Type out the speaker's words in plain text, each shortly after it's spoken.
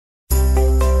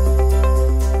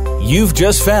You've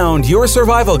just found your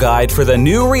survival guide for the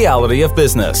new reality of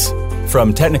business.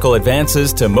 From technical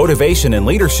advances to motivation and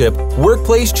leadership,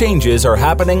 workplace changes are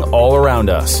happening all around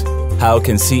us. How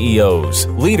can CEOs,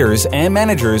 leaders, and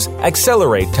managers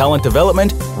accelerate talent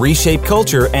development, reshape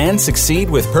culture, and succeed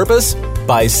with purpose?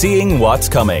 By seeing what's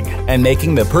coming and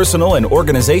making the personal and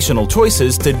organizational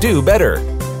choices to do better.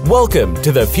 Welcome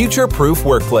to the Future-Proof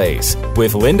Workplace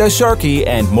with Linda Sharkey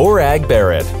and Morag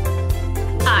Barrett.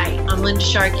 Hi, I'm Linda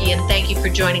Sharkey, and thank you for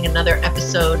joining another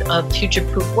episode of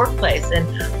Future-Proof Workplace. And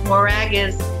Morag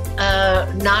is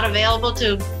not available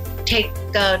to take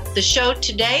the show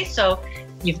today, so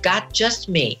you've got just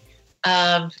me.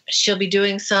 She'll be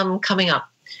doing some coming up.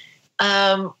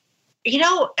 As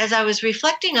I was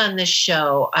reflecting on this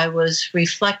show, I was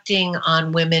reflecting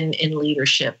on women in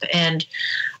leadership. And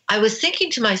I was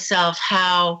thinking to myself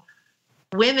how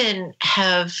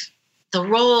the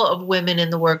role of women in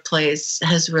the workplace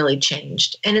has really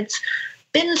changed. And it's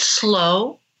been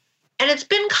slow, and it's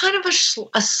been kind of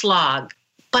a slog.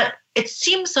 But it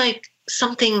seems like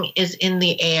something is in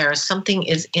the air, something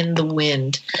is in the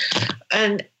wind.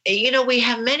 And we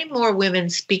have many more women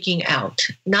speaking out,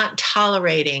 not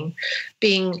tolerating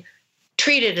being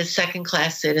treated as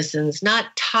second-class citizens,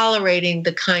 not tolerating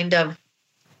the kind of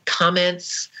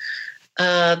comments,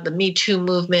 the Me Too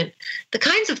movement, the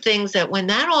kinds of things that when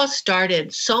that all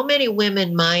started, so many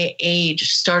women my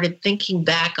age started thinking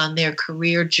back on their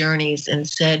career journeys and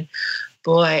said,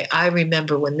 boy, I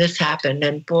remember when this happened,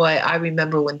 and boy, I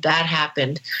remember when that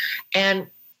happened. And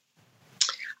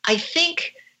I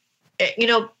think,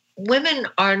 women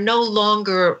are no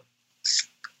longer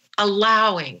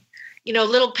allowing,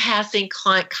 little passing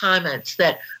comments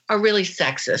that are really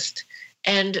sexist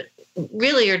and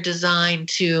really are designed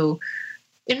to,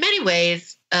 in many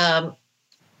ways,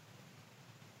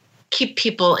 keep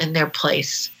people in their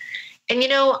place. And,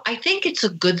 I think it's a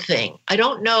good thing. I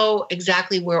don't know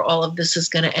exactly where all of this is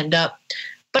going to end up,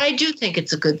 but I do think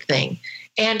it's a good thing.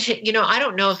 And, I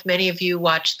don't know if many of you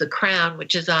watch The Crown,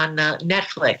 which is on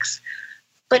Netflix,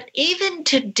 but even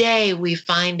today we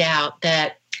find out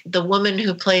that the woman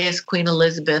who plays Queen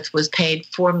Elizabeth was paid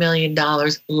 $4 million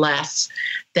less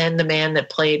than the man that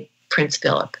played Prince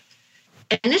Philip.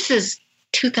 And this is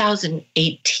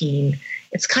 2018.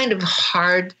 It's kind of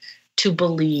hard to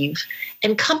believe.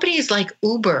 And companies like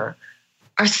Uber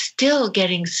are still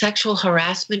getting sexual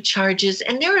harassment charges,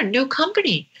 and they're a new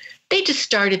company. They just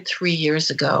started 3 years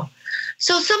ago.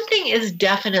 So something is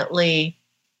definitely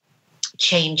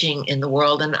changing in the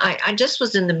world. And I just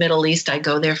was in the Middle East. I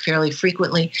go there fairly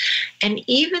frequently. And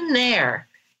even there,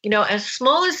 as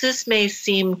small as this may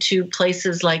seem to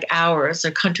places like ours or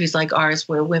countries like ours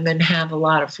where women have a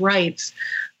lot of rights,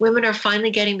 women are finally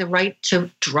getting the right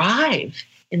to drive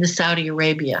in Saudi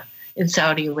Arabia.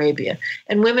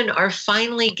 And women are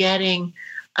finally getting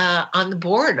on the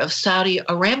board of Saudi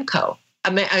Aramco,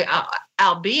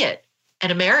 albeit an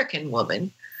American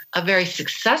woman, a very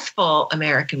successful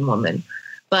American woman,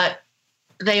 but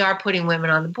they are putting women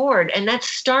on the board. And that's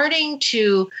starting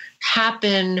to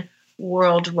happen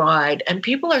worldwide. And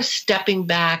people are stepping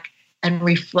back and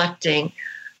reflecting.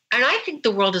 And I think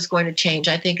the world is going to change.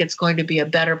 I think it's going to be a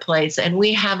better place. And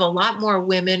we have a lot more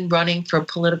women running for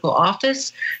political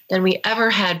office than we ever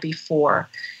had before.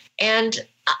 And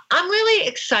I'm really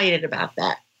excited about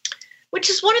that, which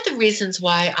is one of the reasons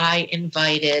why I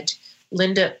invited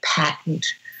Linda Patten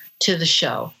to the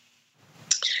show.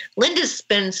 Linda's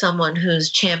been someone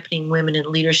who's championing women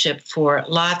in leadership for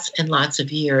lots and lots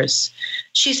of years.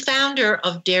 She's founder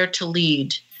of Dare to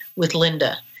Lead with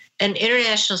Linda, an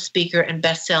international speaker and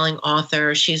best-selling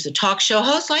author. She's a talk show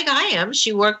host like I am.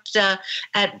 She works at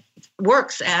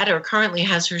or currently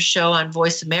has her show on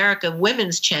VoiceAmerica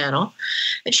Women's Channel.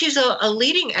 And she's a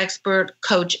leading expert,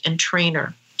 coach, and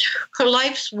trainer. Her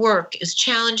life's work is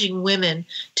challenging women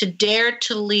to dare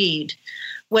to lead,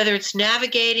 whether it's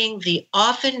navigating the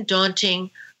often daunting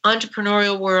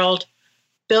entrepreneurial world,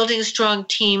 building strong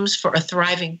teams for a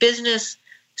thriving business,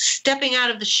 stepping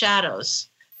out of the shadows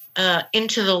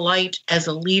into the light as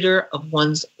a leader of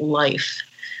one's life.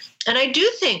 And I do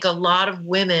think a lot of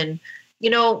women,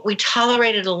 we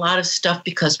tolerated a lot of stuff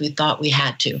because we thought we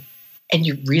had to, and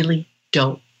you really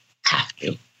don't have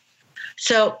to.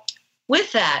 So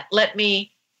with that, let me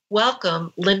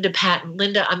welcome Linda Patten.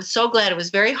 Linda, I'm so glad. It was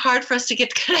very hard for us to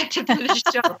get connected for the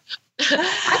show.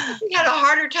 I think we had a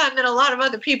harder time than a lot of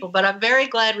other people, but I'm very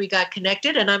glad we got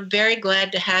connected, and I'm very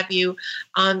glad to have you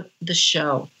on the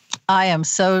show. I am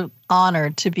so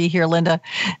honored to be here, Linda.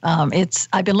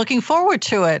 I've been looking forward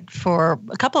to it for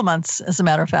a couple of months, as a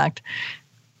matter of fact.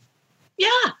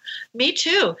 Yeah, me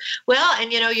too. Well,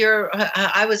 and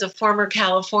I was a former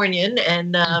Californian,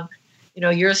 and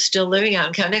you're still living out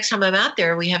in Cal. Next time I'm out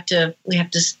there, we have to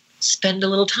spend a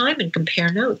little time and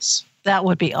compare notes. That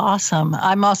would be awesome.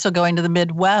 I'm also going to the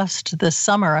Midwest this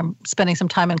summer. I'm spending some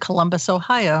time in Columbus,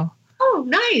 Ohio. Oh,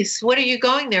 nice. What are you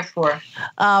going there for?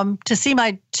 To see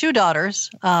my two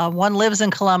daughters. One lives in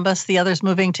Columbus. The other's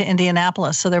moving to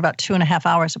Indianapolis. So they're about 2.5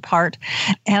 hours apart.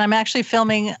 And I'm actually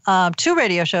filming 2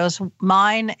 radio shows,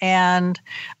 mine and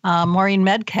Maureen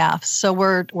Metcalf's. So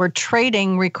we're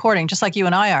trading recording, just like you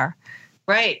and I are.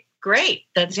 Right. Great.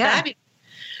 That's fabulous.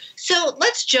 So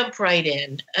let's jump right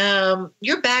in.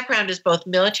 Your background is both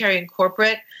military and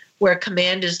corporate, where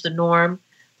command is the norm.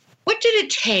 What did it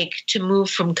take to move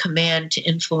from command to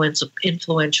influential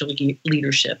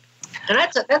leadership? And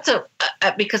that's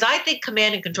because I think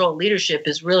command and control leadership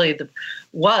is really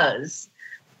was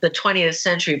the 20th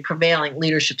century prevailing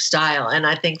leadership style. And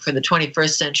I think for the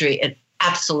 21st century, it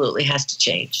absolutely has to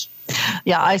change.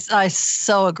 Yeah, I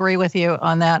so agree with you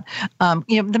on that.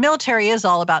 The military is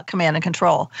all about command and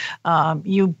control.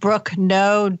 You brook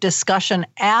no discussion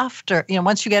after,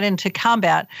 once you get into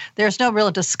combat, there's no real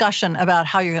discussion about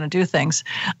how you're going to do things.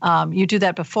 You do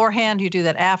that beforehand, you do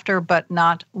that after, but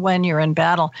not when you're in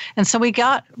battle. And so you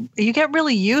get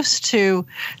really used to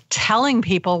telling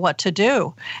people what to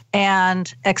do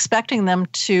and expecting them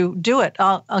to do it.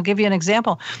 I'll give you an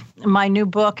example. My new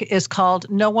book is called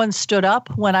No One Stood Up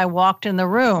When I Walked in the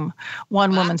Room,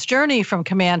 One Woman's Journey from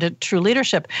Command to True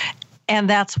Leadership. And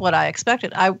that's what I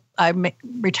expected. I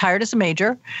retired as a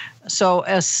major, so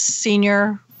as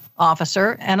senior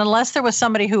officer, and unless there was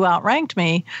somebody who outranked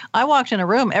me, I walked in a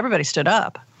room, everybody stood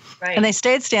up. Right. And they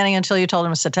stayed standing until you told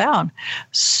them to sit down.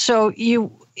 So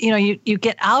you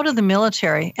get out of the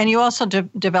military, and you also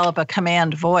develop a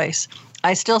command voice.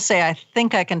 I still say I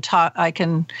think I can talk. I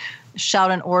can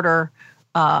shout an order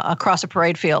across a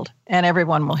parade field, and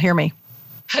everyone will hear me.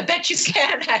 I bet you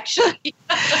can, actually.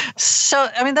 So,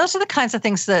 those are the kinds of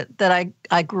things that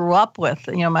I grew up with.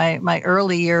 My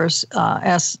early years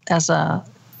as a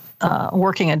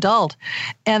working adult,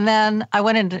 and then I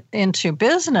went into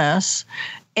business.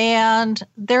 And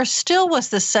there still was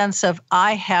this sense of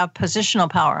I have positional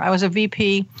power. I was a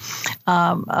VP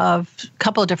of a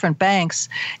couple of different banks.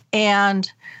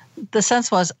 And the sense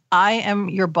was, I am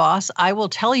your boss. I will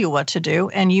tell you what to do,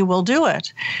 and you will do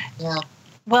it. Yeah.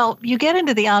 Well, you get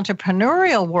into the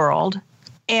entrepreneurial world,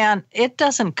 and it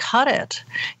doesn't cut it.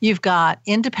 You've got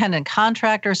independent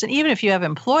contractors, and even if you have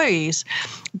employees,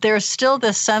 there's still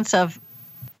this sense of,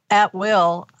 at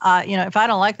will, if I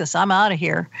don't like this, I'm out of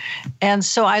here. And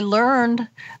so I learned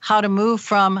how to move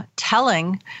from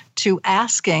telling to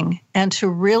asking and to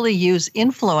really use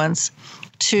influence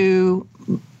to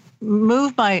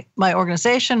move my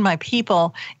organization, my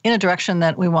people in a direction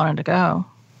that we wanted to go.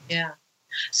 Yeah.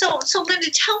 So Linda,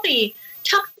 tell me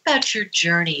about your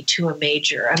journey to a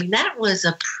major. That was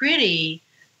a pretty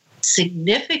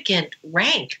significant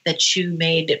rank that you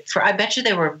made it for. I bet you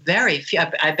there were very few.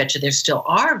 I bet you there still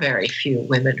are very few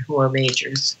women who are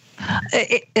majors.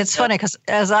 It's funny because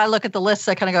as I look at the lists,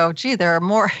 I kind of go, "Gee, there are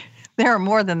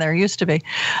more than there used to be,"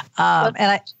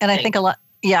 and I think a lot.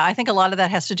 Yeah, I think a lot of that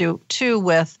has to do too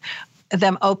with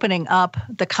them opening up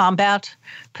the combat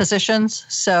positions.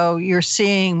 So you're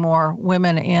seeing more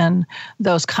women in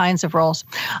those kinds of roles.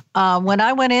 When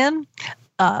I went in,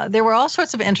 there were all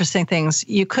sorts of interesting things.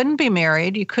 You couldn't be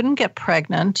married. You couldn't get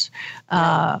pregnant.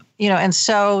 And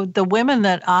so the women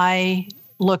that I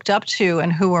looked up to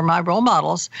and who were my role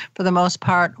models, for the most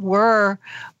part, were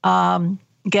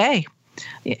gay.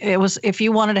 It was, if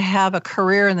you wanted to have a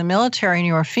career in the military and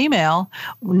you were female,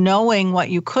 knowing what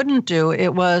you couldn't do,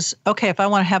 it was, okay, if I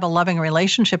want to have a loving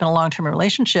relationship and a long-term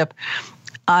relationship,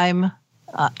 I'm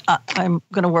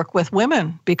going to work with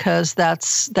women because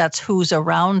that's who's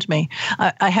around me.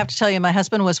 I have to tell you, my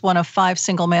husband was one of 5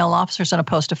 single male officers on a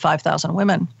post of 5,000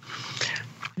 women.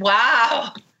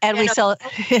 Wow. And we sell.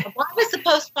 Why was the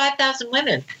post 5,000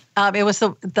 women? It was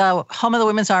the home of the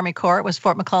Women's Army Corps. It was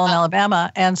Fort McClellan,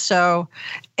 Alabama. And so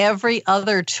every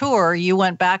other tour, you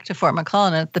went back to Fort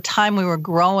McClellan. At the time, we were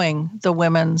growing the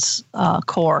Women's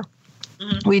Corps.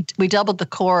 Mm-hmm. We doubled the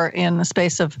Corps in the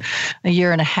space of a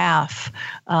year and a half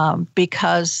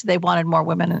because they wanted more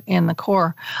women in the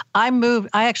Corps. I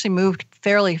actually moved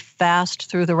fairly fast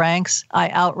through the ranks. I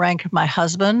outranked my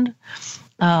husband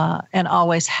and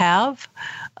always have,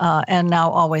 and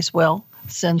now always will.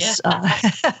 Since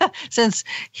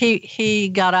he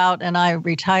got out and I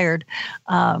retired.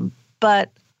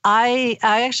 But I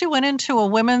actually went into a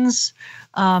women's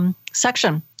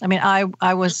section.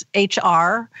 I was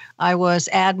HR, I was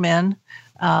admin,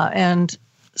 and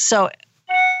so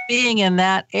being in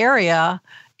that area,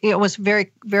 it was very,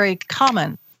 very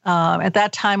common. At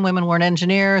that time, women weren't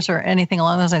engineers or anything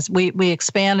along those lines. We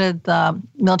expanded the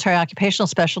military occupational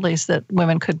specialties that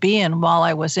women could be in while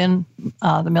I was in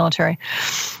the military.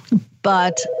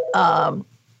 But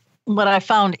what I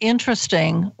found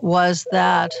interesting was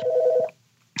that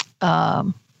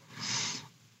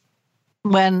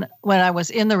when I was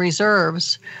in the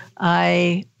reserves,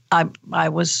 I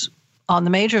was on the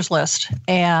majors list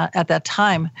at that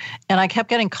time, and I kept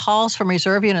getting calls from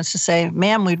reserve units to say,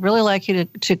 "Ma'am, we'd really like you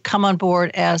to come on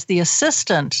board as the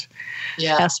assistant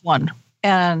S1."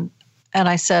 And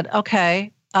I said, "Okay,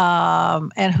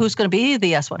 and who's going to be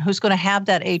the S1? Who's going to have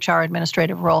that HR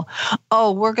administrative role?"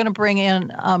 "Oh, we're going to bring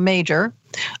in a major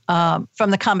from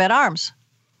the combat arms."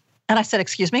 And I said,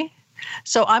 "Excuse me?"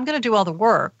 So I'm going to do all the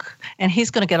work, and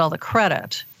he's going to get all the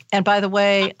credit. And by the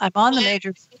way, I'm on the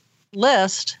majors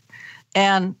list,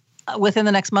 and within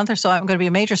the next month or so, I'm going to be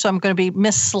a major, so I'm going to be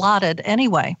misslotted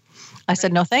anyway. I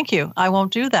said, "No, thank you. I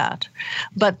won't do that."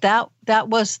 But that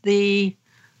was the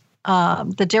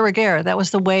de rigueur. That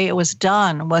was the way it was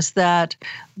done, was that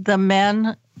the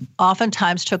men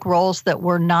oftentimes took roles that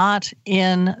were not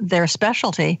in their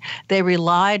specialty. They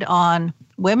relied on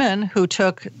women who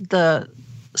took the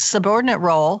subordinate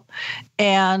role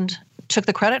and took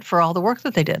the credit for all the work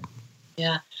that they did.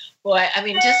 Yeah. Boy, I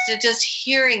mean, just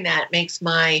hearing that makes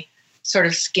my sort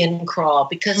of skin crawl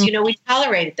because, we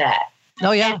tolerated that.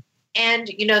 Oh, yeah. And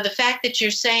the fact that you're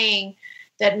saying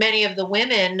that many of the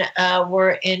women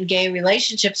were in gay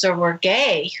relationships or were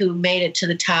gay who made it to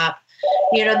the top,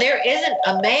 there isn't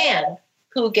a man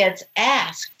who gets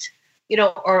asked,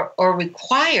 or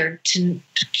required to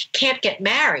can't get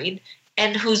married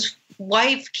and whose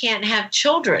wife can't have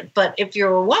children. But if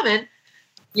you're a woman,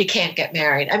 you can't get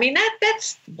married. I mean,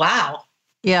 that's wow.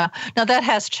 Yeah. Now that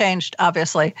has changed,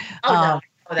 obviously. Oh, no, I know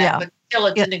that. Yeah. But still,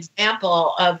 it's an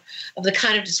example of the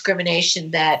kind of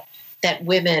discrimination that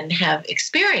women have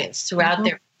experienced throughout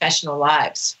their professional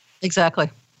lives. Exactly.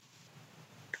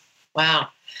 Wow.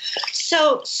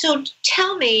 So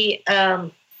tell me,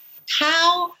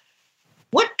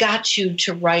 what got you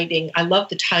to writing? I love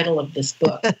the title of this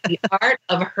book, The Art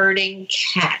of Herding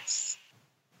Cats.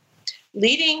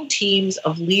 Leading Teams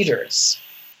of Leaders.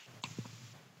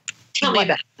 Tell me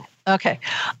about it. Okay.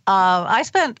 I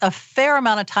spent a fair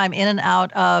amount of time in and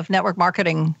out of network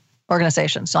marketing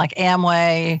organizations like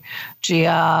Amway,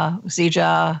 GIA,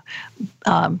 Zija,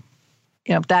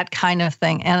 that kind of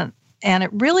thing. And it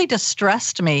really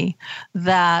distressed me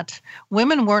that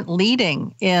women weren't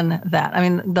leading in that. I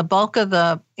mean, the bulk of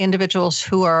the individuals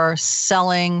who are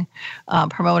selling,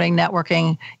 promoting,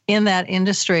 networking in that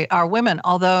industry are women,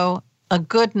 although a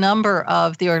good number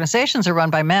of the organizations are run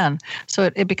by men.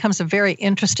 So it becomes a very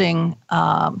interesting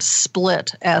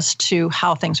split as to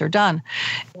how things are done.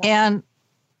 And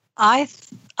I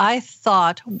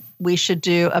thought we should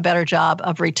do a better job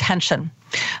of retention,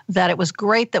 that it was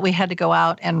great that we had to go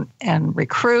out and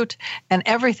recruit, and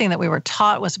everything that we were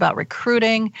taught was about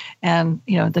recruiting and,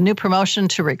 the new promotion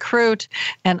to recruit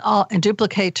and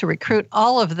duplicate to recruit,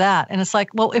 all of that. And it's like,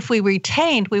 well, if we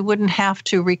retained, we wouldn't have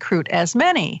to recruit as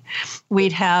many.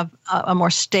 We'd have a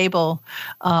more stable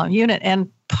unit. And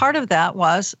part of that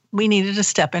was we needed to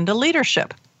step into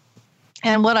leadership.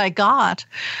 And what I got,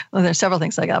 well, there's several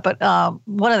things I got, but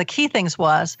one of the key things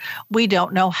was we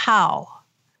don't know how.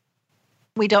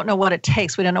 We don't know what it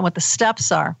takes. We don't know what the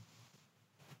steps are.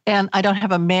 And I don't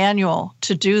have a manual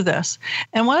to do this.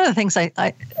 And one of the things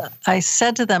I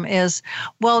said to them is,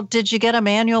 well, did you get a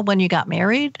manual when you got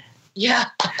married? Yeah.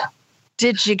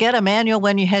 Did you get a manual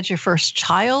when you had your first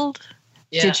child?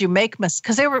 Yeah. Did you make mistakes?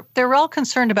 Because they were all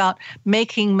concerned about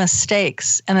making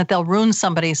mistakes and that they'll ruin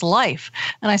somebody's life.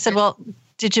 And I said, well,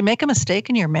 did you make a mistake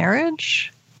in your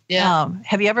marriage? Yeah.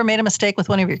 Have you ever made a mistake with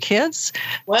one of your kids?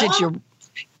 Well,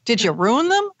 Did you ruin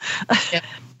them?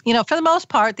 Yeah. For the most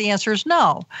part, the answer is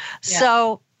no. Yeah.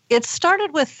 So it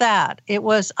started with that. It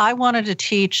was, I wanted to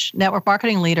teach network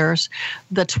marketing leaders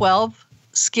the 12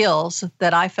 skills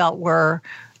that I felt were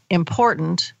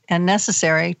important and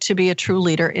necessary to be a true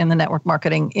leader in the network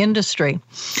marketing industry.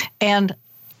 And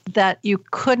that you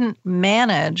couldn't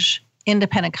manage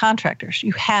independent contractors.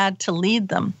 You had to lead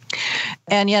them.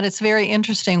 And yet it's very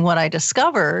interesting what I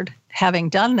discovered having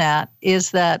done that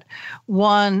is that,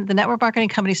 one, the network marketing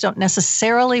companies don't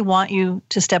necessarily want you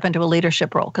to step into a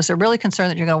leadership role because they're really concerned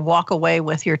that you're going to walk away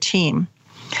with your team.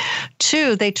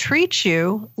 Two, they treat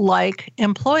you like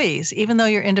employees, even though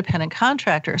you're independent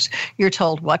contractors. You're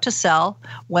told what to sell,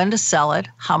 when to sell it,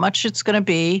 how much it's going to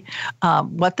be,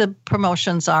 what the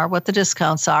promotions are, what the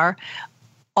discounts are.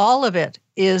 All of it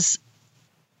is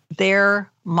their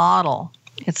model.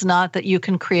 It's not that you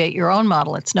can create your own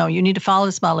model. It's no, you need to follow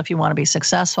this model if you want to be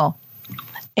successful.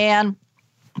 And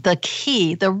the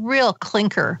key, the real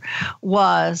clinker,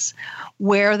 was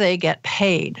where they get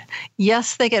paid.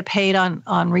 Yes, they get paid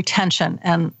on retention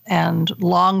and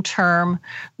long-term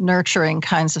nurturing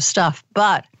kinds of stuff,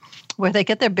 but where they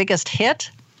get their biggest hit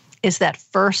is that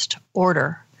first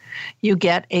order. You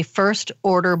get a first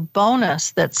order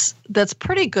bonus that's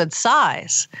pretty good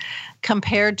size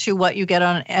compared to what you get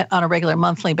on a regular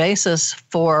monthly basis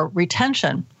for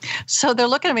retention. So they're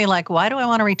looking at me like, why do I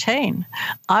want to retain?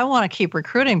 I want to keep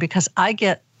recruiting because I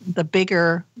get the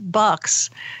bigger bucks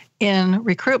in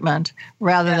recruitment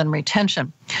rather than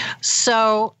retention.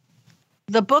 So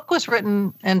the book was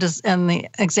written and the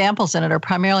examples in it are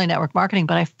primarily network marketing,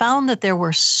 but I found that there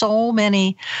were so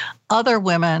many other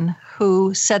women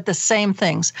who said the same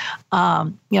things.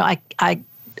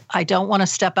 I don't want to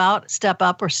step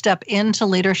up, or step into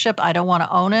leadership. I don't want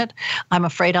to own it. I'm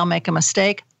afraid I'll make a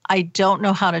mistake. I don't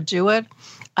know how to do it.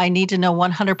 I need to know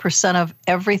 100% of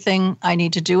everything I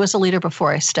need to do as a leader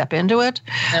before I step into it.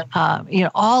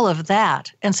 All of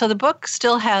that. And so the book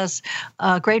still has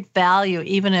great value,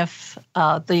 even if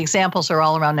the examples are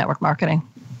all around network marketing.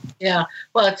 Yeah,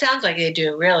 well, it sounds like they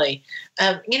do, really.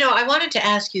 I wanted to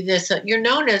ask you this. You're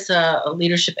known as a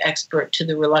leadership expert to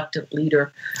the reluctant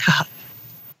leader.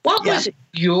 What was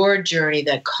your journey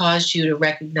that caused you to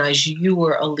recognize you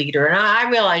were a leader? And I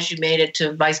realize you made it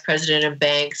to vice president of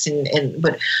banks,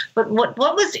 but what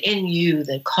was in you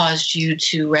that caused you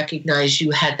to recognize you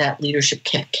had that leadership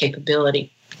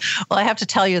capability? Well, I have to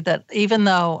tell you that even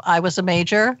though I was a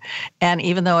major and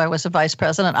even though I was a vice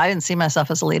president, I didn't see myself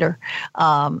as a leader.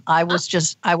 I was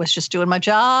just doing my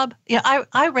job.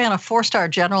 I ran a 4-star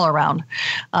general around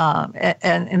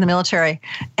in the military,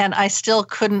 and I still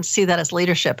couldn't see that as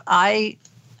leadership. I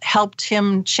helped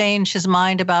him change his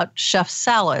mind about chef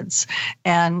salads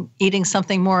and eating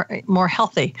something more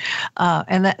healthy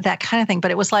and that kind of thing. But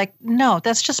it was like, no,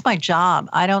 that's just my job.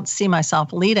 I don't see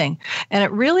myself leading. And it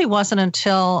really wasn't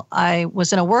until I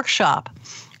was in a workshop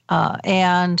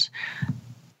and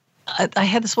I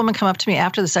had this woman come up to me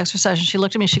after this exercise, and she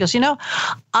looked at me and she goes,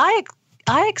 I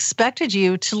expected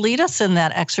you to lead us in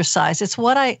that exercise. It's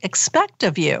what I expect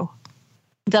of you.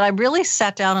 That I really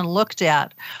sat down and looked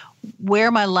at where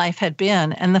my life had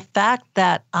been, and the fact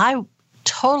that I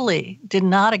totally did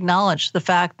not acknowledge the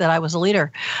fact that I was a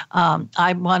leader.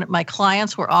 My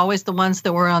clients were always the ones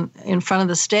that were in front of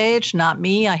the stage, not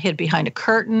me. I hid behind a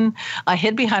curtain. I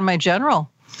hid behind my general,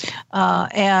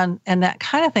 and that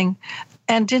kind of thing,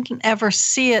 and didn't ever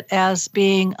see it as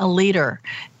being a leader.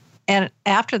 And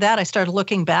after that, I started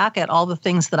looking back at all the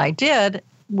things that I did,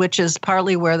 which is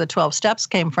partly where the 12 steps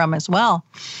came from as well,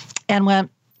 and went,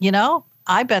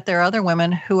 I bet there are other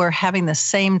women who are having the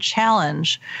same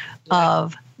challenge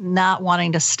of not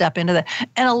wanting to step into that.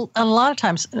 And a lot of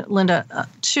times, Linda,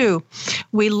 too,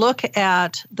 we look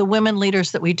at the women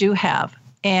leaders that we do have,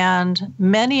 and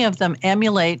many of them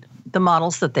emulate the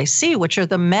models that they see, which are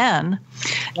the men.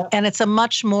 Yep. And it's a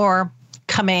much more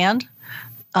command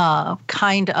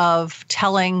kind of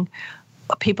telling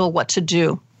people what to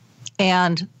do.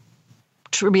 And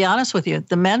to be honest with you,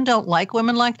 the men don't like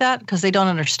women like that because they don't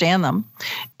understand them.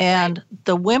 And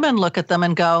the women look at them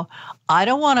and go, I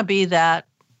don't want to be that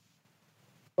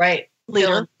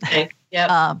leader.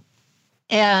 Yep.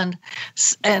 And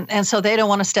so they don't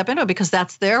want to step into it because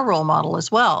that's their role model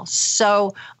as well.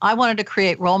 So I wanted to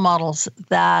create role models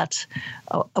that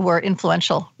were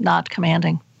influential, not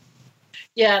commanding.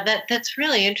 Yeah, that's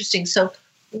really interesting. So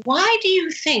why do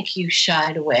you think you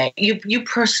shied away? You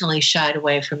personally shied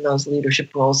away from those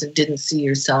leadership roles and didn't see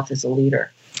yourself as a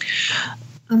leader?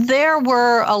 There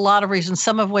were a lot of reasons,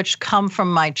 some of which come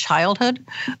from my childhood.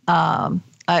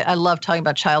 I love talking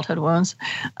about childhood wounds.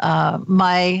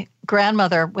 My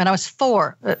grandmother, when I was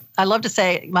 4, I love to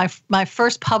say my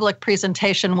first public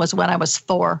presentation was when I was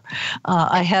 4.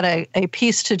 I had a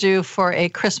piece to do for a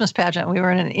Christmas pageant. We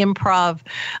were in an improv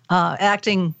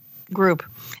acting group,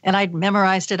 and I'd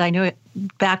memorized it. I knew it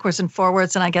backwards and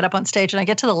forwards, and I get up on stage, and I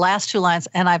get to the last 2 lines,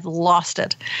 and I've lost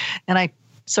it. And I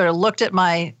sort of looked at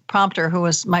my prompter, who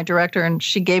was my director, and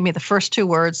she gave me the first 2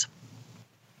 words,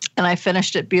 and I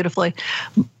finished it beautifully.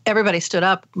 Everybody stood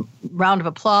up, round of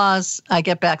applause. I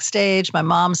get backstage. My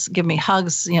mom's giving me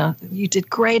hugs. You did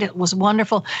great. It was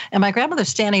wonderful. And my grandmother's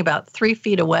standing about 3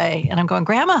 feet away, and I'm going,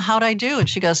 Grandma, how'd I do? And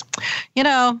she goes,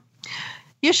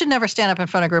 you should never stand up in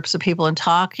front of groups of people and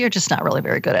talk. You're just not really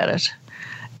very good at it.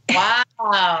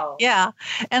 Wow. Yeah.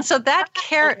 And so that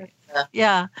carried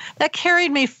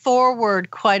me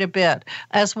forward quite a bit,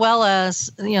 as well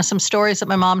as, some stories that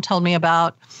my mom told me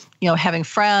about, having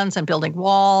friends and building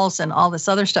walls and all this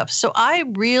other stuff. So I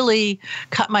really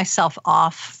cut myself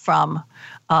off from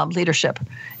leadership.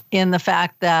 in the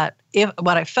fact that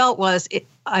what I felt was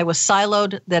I was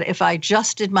siloed, that if I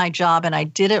just did my job and I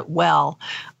did it well,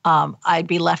 I'd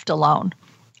be left alone.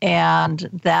 And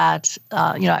that,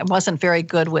 I wasn't very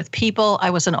good with people. I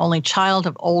was an only child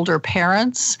of older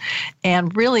parents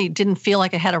and really didn't feel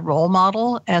like I had a role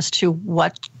model as to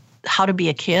how to be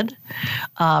a kid,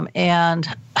 and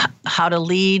how to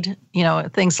lead,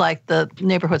 things like the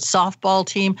neighborhood softball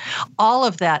team, all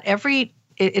of that.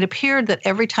 It appeared that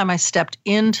every time I stepped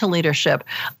into leadership,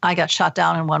 I got shot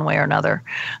down in one way or another.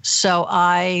 So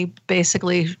I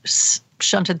basically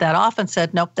shunted that off and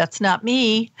said, nope, that's not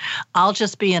me. I'll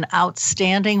just be an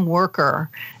outstanding worker,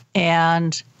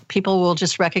 and people will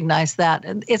just recognize that.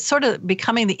 It's sort of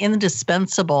becoming the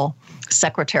indispensable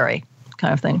secretary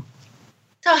kind of thing.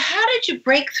 So how did you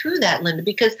break through that, Linda?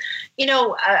 Because,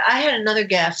 I had another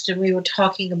guest and we were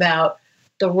talking about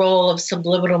the role of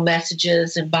subliminal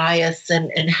messages and bias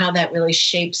and how that really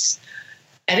shapes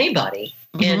anybody,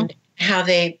 and how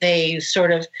they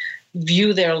sort of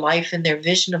view their life and their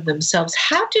vision of themselves.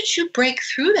 How did you break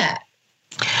through that?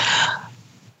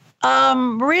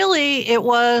 Really, it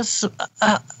was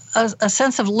a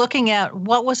sense of looking at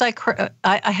what was I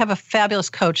have a fabulous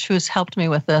coach who's helped me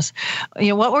with this.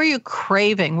 What were you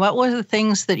craving? What were the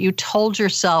things that you told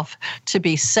yourself to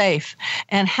be safe?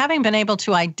 And having been able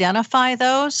to identify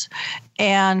those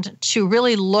and to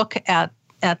really look at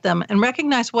them and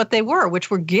recognize what they were,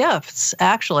 which were gifts,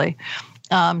 actually,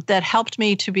 that helped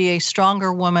me to be a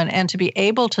stronger woman and to be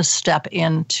able to step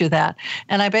into that.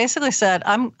 And I basically said,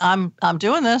 I'm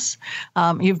doing this.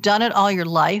 You've done it all your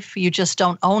life. You just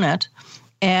don't own it.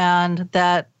 And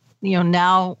that,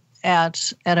 now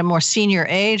at a more senior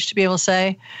age, to be able to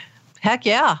say, heck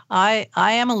yeah, I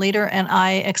am a leader and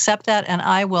I accept that, and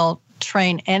I will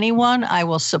train anyone. I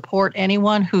will support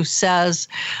anyone who says,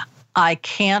 I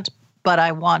can't, but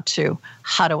I want to.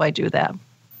 How do I do that?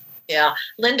 Yeah,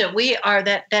 Linda, we are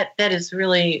that is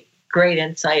really great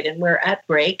insight, and we're at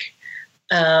break.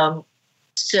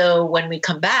 So when we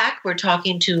come back, we're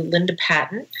talking to Linda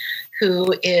Patten,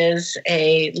 who is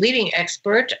a leading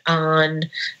expert on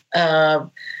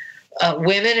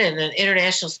women and an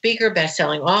international speaker,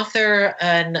 best-selling author,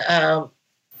 and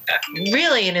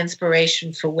really an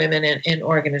inspiration for women in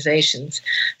organizations.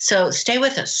 So stay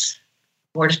with us.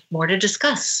 More to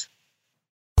discuss.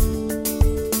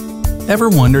 Ever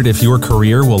wondered if your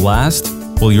career will last?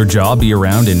 Will your job be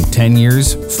around in 10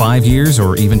 years, 5 years,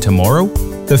 or even tomorrow?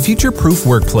 The Future Proof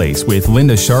Workplace with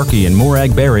Linda Sharkey and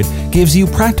Morag Barrett gives you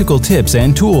practical tips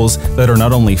and tools that are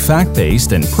not only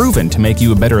fact-based and proven to make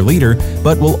you a better leader,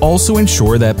 but will also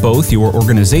ensure that both your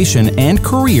organization and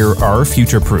career are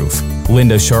future-proof.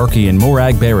 Linda Sharkey and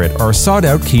Morag Barrett are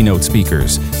sought-out keynote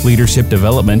speakers, leadership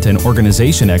development and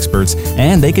organization experts,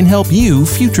 and they can help you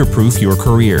future-proof your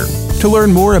career. To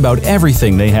learn more about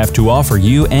everything they have to offer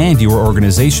you and your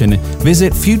organization,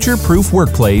 visit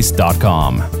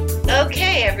futureproofworkplace.com.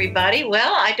 Okay, everybody.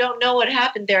 Well, I don't know what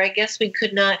happened there. I guess we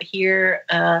could not hear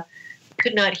the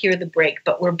break,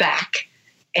 but we're back.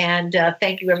 And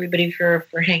thank you, everybody, for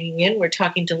hanging in. We're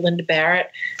talking to Linda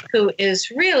Barrett, who is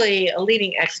really a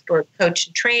leading expert, coach,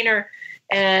 and trainer,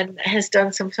 and has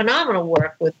done some phenomenal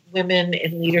work with women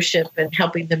in leadership and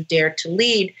helping them dare to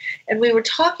lead. And we were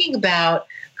talking about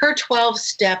her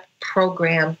 12-step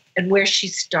program and where she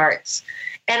starts.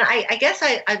 And I guess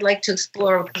I'd like to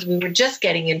explore, because we were just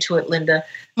getting into it, Linda,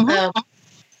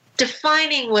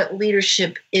 defining what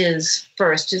leadership is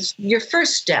first, is your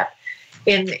first step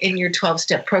in your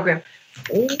 12-step program.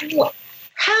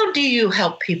 How do you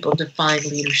help people define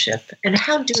leadership, and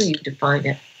how do you define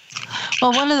it?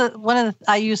 Well, one of the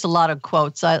I use a lot of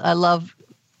quotes. I love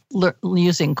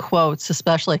using quotes,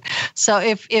 especially. So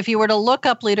if you were to look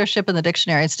up leadership in the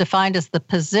dictionary, it's defined as the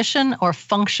position or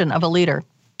function of a leader.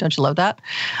 Don't you love that?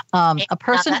 A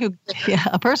person who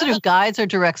guides or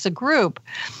directs a group.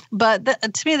 But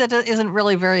to me, that isn't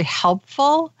really very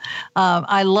helpful.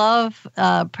 I love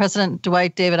President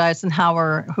Dwight David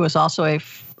Eisenhower, who was also a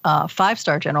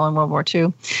 5-star general in World War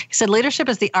II. He said, leadership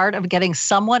is the art of getting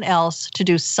someone else to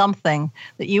do something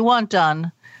that you want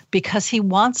done because he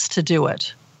wants to do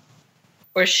it.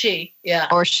 Or she, yeah.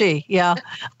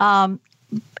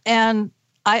 And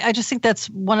I just think that's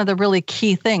one of the really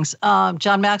key things.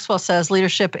 John Maxwell says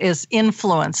leadership is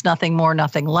influence, nothing more,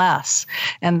 nothing less.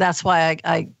 And that's why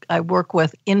I work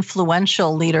with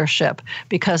influential leadership,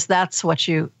 because that's what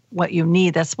you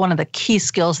need. That's one of the key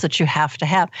skills that you have to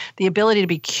have. The ability to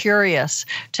be curious,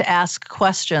 to ask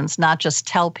questions, not just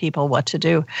tell people what to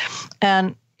do.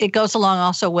 And it goes along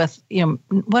also with,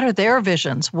 what are their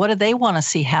visions? What do they want to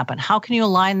see happen? How can you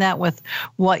align that with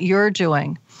what you're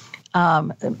doing?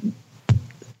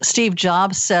 Steve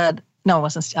Jobs said, no, it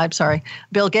wasn't, I'm sorry,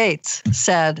 Bill Gates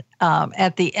said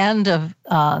at the end of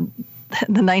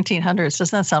the 1900s,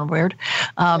 doesn't that sound weird?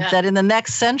 That in the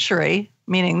next century,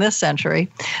 meaning this century,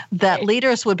 that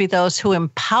leaders would be those who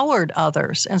empowered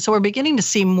others. And so we're beginning to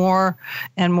see more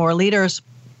and more leaders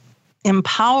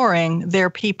empowering their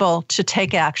people to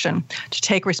take action, to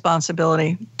take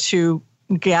responsibility, to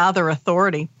gather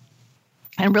authority,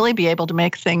 and really be able to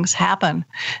make things happen.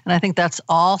 And I think that's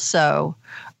also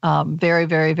very,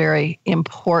 very, very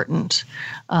important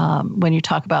when you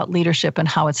talk about leadership and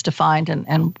how it's defined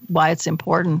and why it's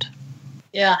important.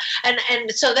 Yeah, and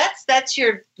so that's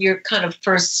your kind of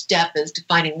first step is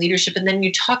defining leadership, and then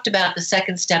you talked about the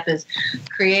second step is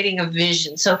creating a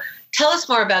vision. So tell us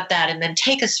more about that, and then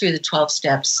take us through the 12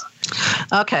 steps.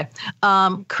 Okay,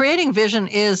 creating vision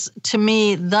is to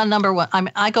me the number one.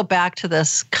 I go back to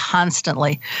this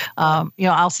constantly.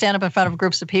 I'll stand up in front of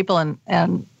groups of people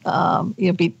and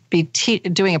be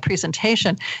doing a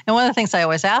presentation, and one of the things I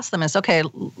always ask them is, okay,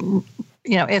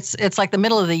 it's like the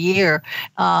middle of the year.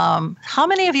 How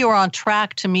many of you are on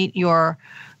track to meet your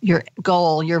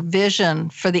goal, your vision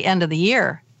for the end of the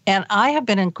year? And I have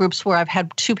been in groups where I've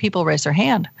had 2 people raise their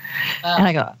hand. And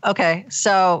I go, okay,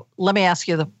 so let me ask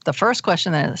you the first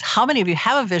question then is, how many of you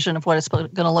have a vision of what it's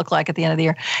going to look like at the end of the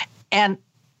year? And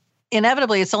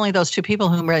inevitably, it's only those 2 people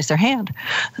who raise their hand.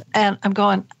 And I'm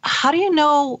going, how do you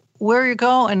know where you're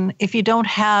going if you don't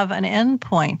have an end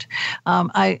point?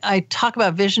 I talk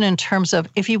about vision in terms of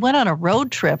if you went on a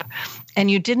road trip and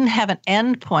you didn't have an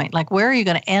end point, like where are you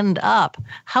going to end up?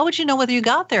 How would you know whether you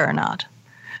got there or not?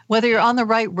 Whether you're on the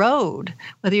right road,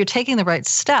 whether you're taking the right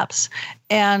steps.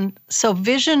 And so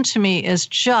vision to me is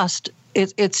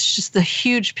it's just the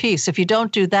huge piece. If you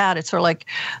don't do that, it's sort of like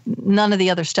none of the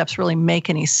other steps really make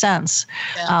any sense.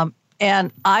 Yeah.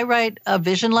 And I write a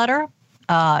vision letter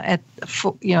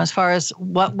as far as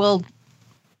what will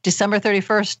December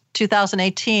 31st,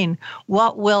 2018,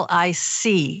 what will I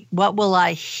see? What will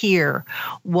I hear?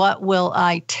 What will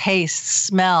I taste,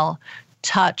 smell,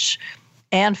 touch,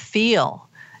 and feel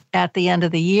at the end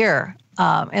of the year?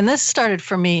 And this started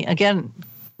for me, again,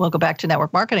 we'll go back to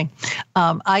network marketing.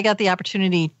 I got the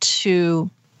opportunity to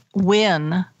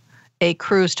win a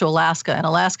cruise to Alaska, and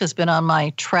Alaska's been on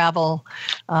my travel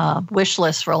wish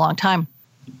list for a long time.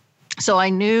 So I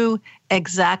knew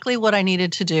exactly what I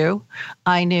needed to do.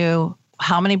 I knew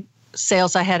how many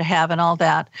sales I had to have and all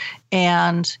that.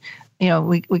 And,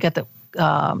 we got the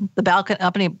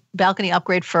balcony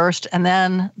upgrade first, and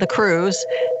then the cruise,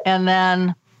 and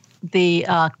then the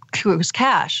cruise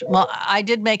cash. Well, I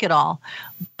did make it all,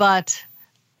 but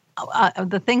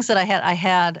the things that I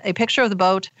had a picture of the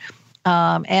boat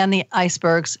and the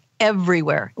icebergs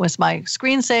everywhere. It was my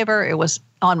screensaver. It was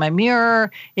on my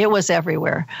mirror. It was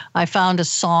everywhere. I found a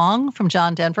song from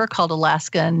John Denver called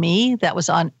Alaska and Me that was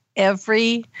on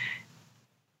every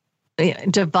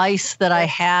device that I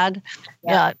had.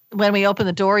 Yeah. When we opened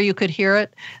the door, you could hear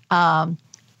it.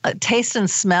 Taste and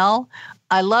smell.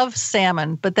 I love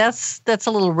salmon, but that's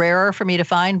a little rarer for me to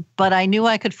find. But I knew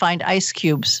I could find ice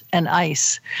cubes and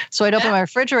ice. So I'd open my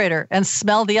refrigerator and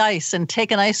smell the ice and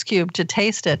take an ice cube to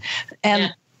taste it.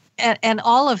 And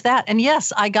all of that. And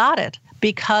yes, I got it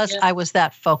because I was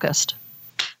that focused.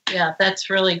 Yeah, that's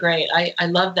really great. I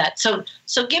love that. So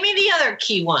give me the other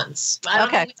key ones. I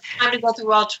don't think we have time to go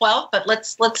through all 12, but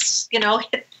let's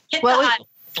hit the highlights,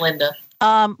 Linda.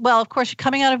 Well, of course,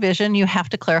 coming out of vision, you have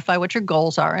to clarify what your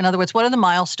goals are. In other words, what are the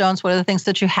milestones? What are the things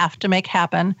that you have to make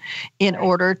happen in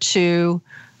order to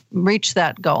reach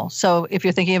that goal? So if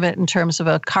you're thinking of it in terms of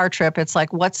a car trip, it's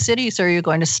like, what cities are you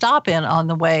going to stop in on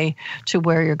the way to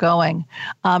where you're going?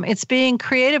 It's being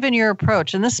creative in your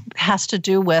approach. And this has to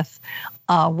do with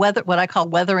what I call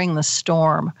weathering the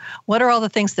storm. What are all the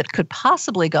things that could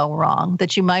possibly go wrong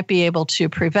that you might be able to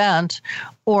prevent?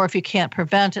 Or if you can't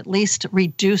prevent, at least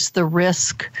reduce the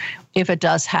risk if it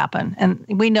does happen. And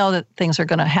we know that things are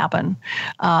going to happen.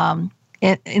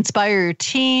 Inspire your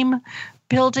team.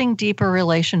 Building deeper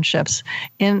relationships.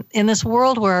 In this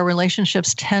world where our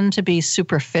relationships tend to be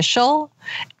superficial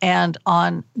and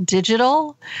on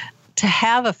digital, to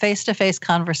have a face-to-face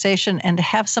conversation and to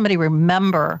have somebody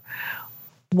remember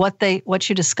what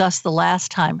you discussed the last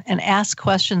time and ask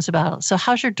questions about it. So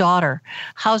how's your daughter?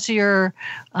 How's your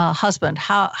husband?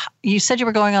 How you said you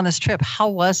were going on this trip. How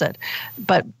was it?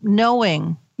 But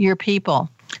knowing your people,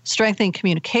 strengthening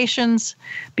communications,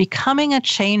 becoming a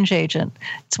change agent.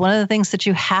 It's one of the things that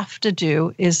you have to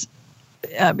do is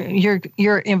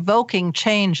you're invoking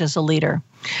change as a leader.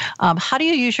 How do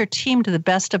you use your team to the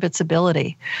best of its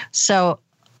ability? So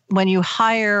when you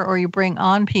hire or you bring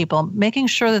on people, making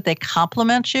sure that they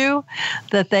compliment you,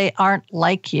 that they aren't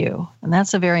like you. And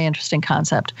that's a very interesting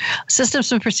concept.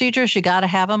 Systems and procedures, you got to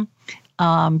have them.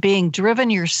 Being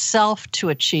driven yourself to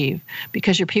achieve,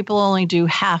 because your people only do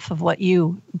half of what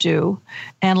you do.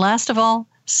 And last of all,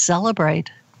 celebrate.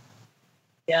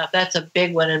 Yeah, that's a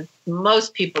big one. And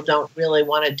most people don't really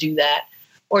want to do that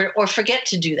or forget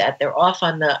to do that. They're off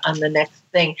on the next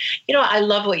thing. I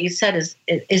love what you said is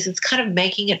it's kind of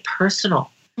making it personal,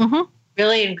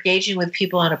 really engaging with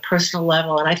people on a personal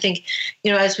level. And I think,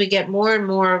 as we get more and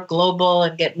more global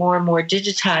and get more and more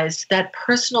digitized, that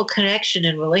personal connection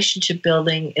and relationship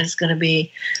building is going to be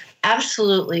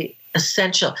absolutely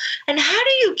essential. And how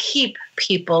do you keep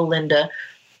people, Linda,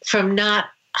 from not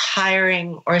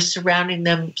hiring or surrounding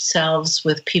themselves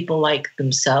with people like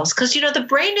themselves? Because, the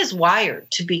brain is wired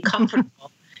to be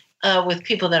comfortable with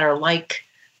people that are like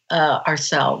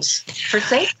ourselves for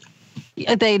safety.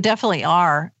 They definitely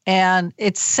are. And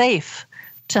it's safe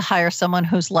to hire someone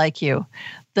who's like you.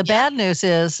 The bad news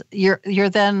is you're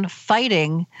then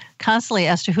fighting constantly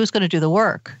as to who's going to do the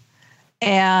work.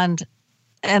 And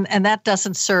that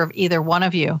doesn't serve either one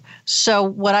of you. So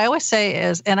what I always say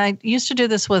is, and I used to do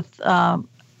this with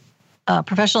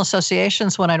professional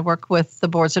associations when I'd work with the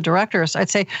boards of directors, I'd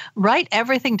say, write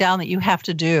everything down that you have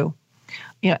to do.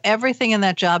 Everything in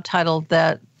that job title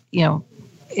that,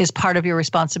 is part of your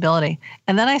responsibility.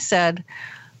 And then I said,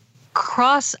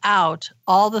 cross out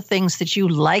all the things that you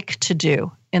like to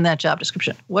do in that job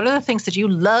description. What are the things that you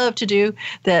love to do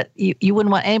that you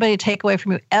wouldn't want anybody to take away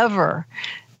from you ever?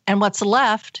 And what's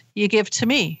left, you give to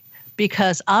me,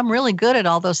 because I'm really good at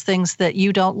all those things that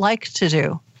you don't like to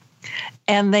do.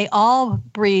 And they all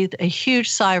breathed a huge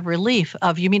sigh of relief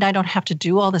of, you mean I don't have to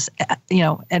do all this,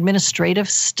 administrative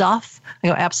stuff? I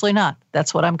go, absolutely not.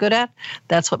 That's what I'm good at.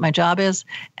 That's what my job is.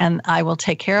 And I will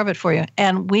take care of it for you.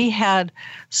 And we had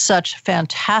such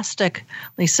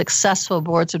fantastically successful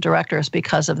boards of directors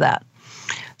because of that.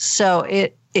 So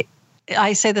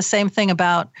I say the same thing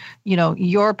about,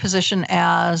 your position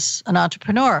as an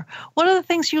entrepreneur. What are the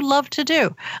things you love to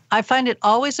do? I find it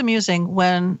always amusing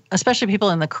when, especially people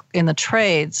in the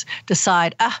trades,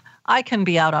 decide, I can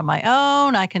be out on my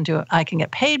own. I can do it. I can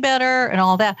get paid better and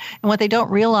all that. And what they don't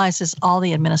realize is all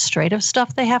the administrative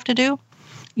stuff they have to do.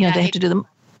 They have to do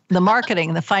the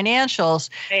marketing, the financials,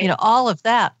 all of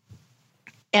that.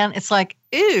 And it's like,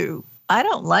 ooh, I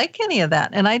don't like any of that.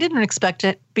 And I didn't expect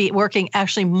to be working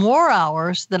actually more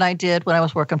hours than I did when I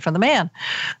was working for the man.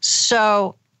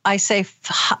 So I say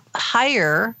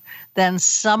hire then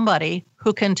somebody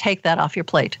who can take that off your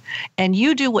plate. And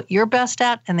you do what you're best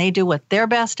at, and they do what they're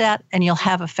best at, and you'll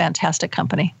have a fantastic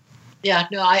company. Yeah,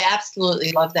 no, I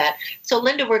absolutely love that. So,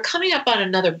 Linda, we're coming up on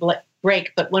another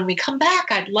break, but when we come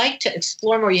back, I'd like to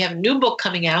explore more. You have a new book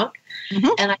coming out,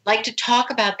 and I'd like to talk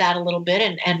about that a little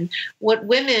bit and what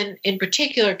women in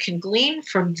particular can glean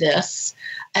from this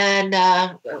and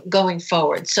going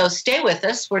forward. So stay with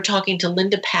us. We're talking to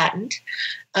Linda Patten,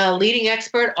 a leading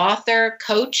expert, author,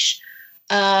 coach,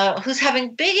 who's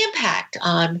having big impact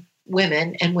on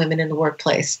women and women in the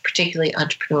workplace, particularly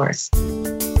entrepreneurs.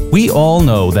 We all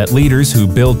know that leaders who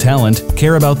build talent,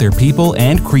 care about their people,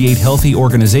 and create healthy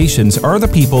organizations are the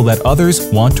people that others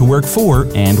want to work for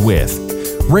and with.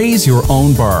 Raise your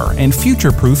own bar and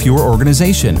future-proof your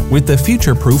organization with the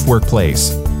Future-Proof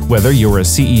Workplace. Whether you're a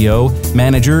CEO,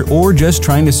 manager, or just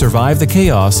trying to survive the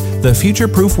chaos, the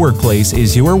Future-Proof Workplace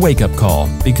is your wake-up call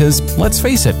because, let's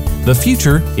face it, the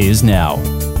future is now.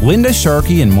 Linda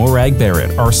Sharkey and Morag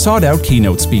Barrett are sought-out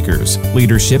keynote speakers,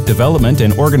 leadership development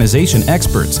and organization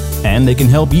experts, and they can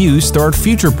help you start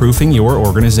future-proofing your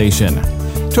organization.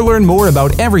 To learn more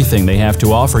about everything they have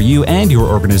to offer you and your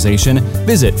organization,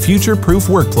 visit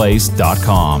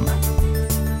futureproofworkplace.com.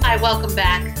 Hi, welcome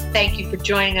back. Thank you for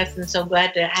joining us, and so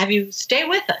glad to have you stay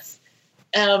with us.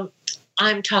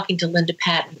 I'm talking to Linda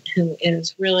Patten, who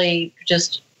is really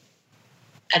just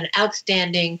an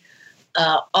outstanding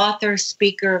author,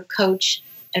 speaker, coach,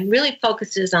 and really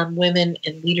focuses on women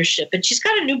in leadership. And she's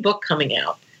got a new book coming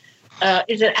out.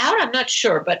 Is it out? I'm not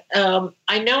sure, but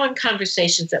I know in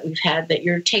conversations that we've had that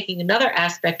you're taking another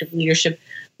aspect of leadership,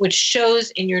 which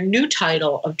shows in your new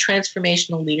title of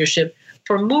Transformational Leadership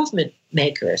for Movement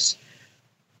Makers.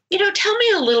 Tell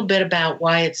me a little bit about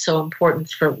why it's so important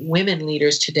for women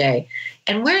leaders today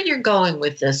and where you're going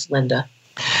with this, Linda.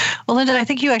 Well, Linda, I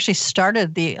think you actually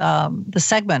started the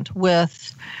segment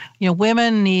with,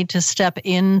 women need to step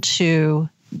into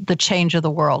the change of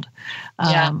the world.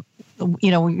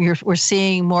 We're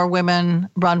seeing more women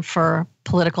run for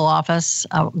political office.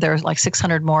 There's like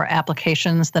 600 more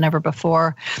applications than ever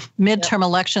before. Midterm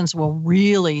elections will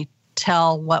really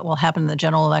tell what will happen in the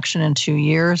general election in 2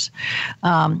 years.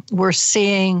 We're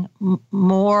seeing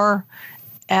more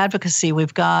advocacy.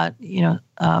 We've got,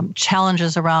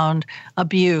 challenges around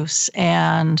abuse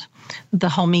and the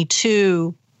whole Me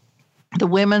Too, the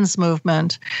women's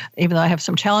movement, even though I have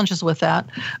some challenges with that.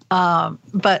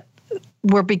 But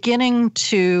we're beginning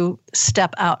to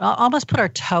step out, almost put our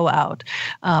toe out.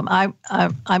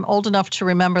 I'm old enough to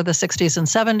remember the 60s and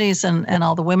 70s and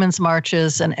all the women's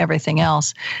marches and everything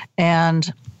else.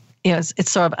 And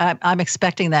it's sort of, I'm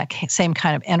expecting that same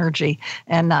kind of energy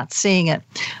and not seeing it.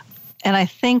 And I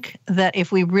think that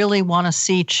if we really want to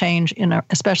see change in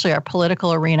especially our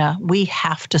political arena, we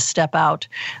have to step out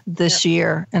this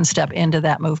year and step into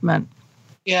that movement.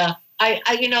 Yeah.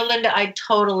 Linda, I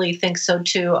totally think so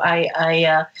too. I'm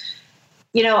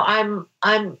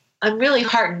really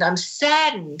heartened. I'm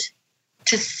saddened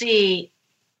to see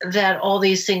that all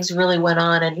these things really went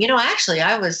on. And, actually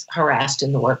I was harassed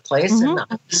in the workplace, and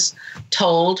I was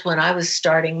told when I was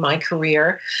starting my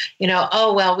career,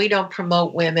 oh, well, we don't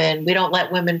promote women. We don't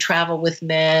let women travel with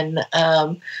men.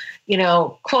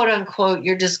 Quote unquote,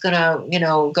 you're just going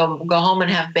to, go home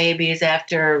and have babies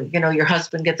after, your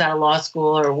husband gets out of law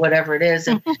school or whatever it is.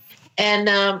 And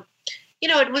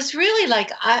it was really like,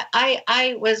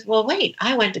 I was, well, wait,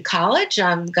 I went to college,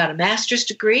 got a master's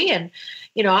degree, and,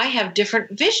 I have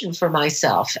different vision for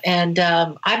myself. And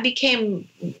I became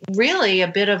really a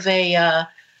bit of I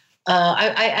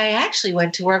actually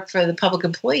went to work for the Public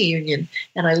Employee Union,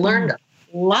 and I learned a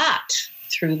lot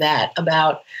through that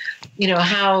about,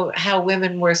 how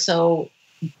women were so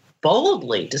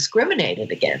boldly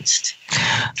discriminated against.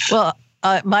 Well,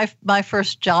 my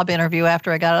first job interview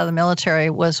after I got out of the military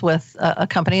was with a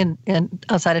company in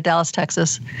outside of Dallas,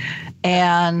 Texas,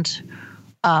 and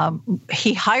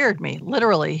he hired me.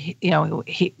 Literally,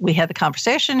 we had the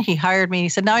conversation. He hired me. He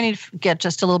said, "Now I need to get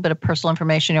just a little bit of personal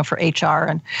information, for HR."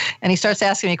 And he starts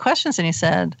asking me questions. And he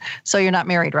said, "So you're not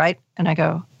married, right?" And I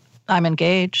go, "I'm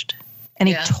engaged." And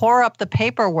he tore up the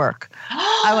paperwork.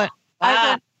 I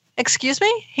went, "Excuse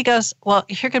me?" He goes, "Well,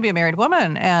 you're going to be a married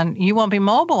woman and you won't be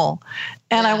mobile."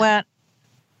 And I went,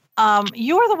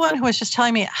 "You are the one who was just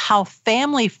telling me how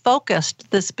family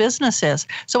focused this business is.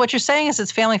 So what you're saying is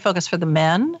it's family focused for the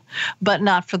men, but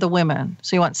not for the women.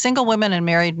 So you want single women and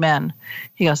married men."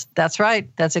 He goes, "That's right.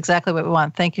 That's exactly what we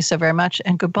want. Thank you so very much.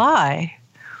 And goodbye."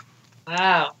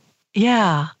 Wow.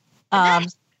 Yeah.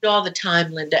 All the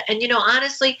time, Linda. And,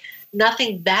 honestly,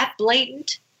 nothing that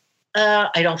blatant,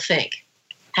 I don't think,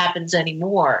 happens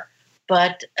anymore.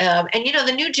 But,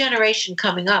 the new generation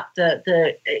coming up,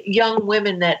 the young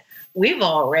women that we've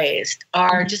all raised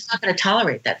are just not going to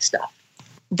tolerate that stuff.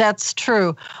 That's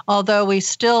true. Although we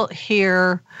still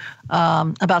hear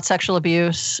about sexual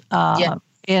abuse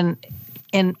in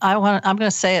I'm going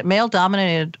to say it,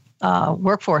 male-dominated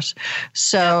workforce.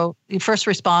 So first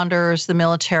responders, the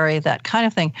military, that kind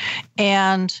of thing.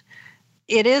 And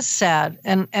it is sad.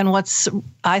 And what's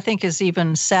I think is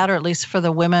even sadder, at least for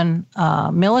the women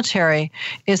military,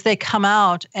 is they come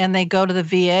out and they go to the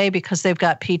VA because they've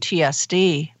got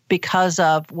PTSD because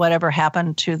of whatever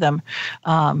happened to them,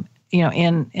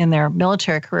 in their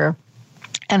military career.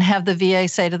 And have the VA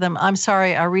say to them, "I'm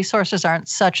sorry, our resources aren't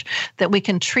such that we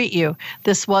can treat you.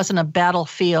 This wasn't a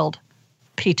battlefield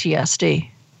PTSD."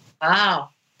 Wow.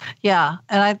 Yeah,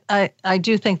 and I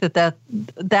do think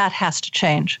that has to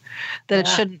change. That it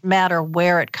shouldn't matter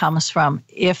where it comes from.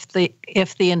 If the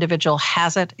individual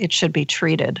has it, it should be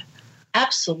treated.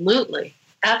 Absolutely.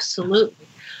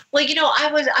 Well,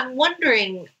 I'm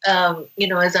wondering,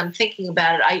 as I'm thinking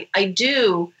about it, I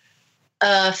do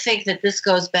think that this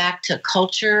goes back to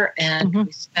culture and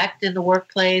respect in the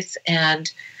workplace.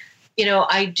 And,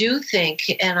 I do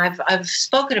think, and I've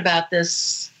spoken about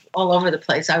this all over the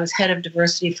place. I was head of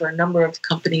diversity for a number of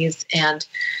companies, and,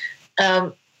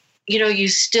 you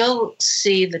still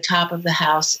see the top of the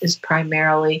house is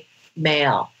primarily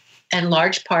male, and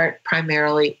large part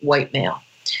primarily white male.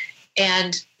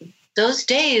 And those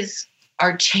days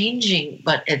are changing,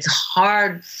 but it's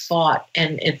hard fought,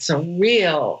 and it's a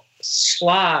real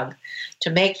slog to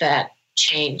make that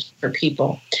change for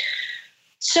people.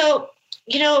 So,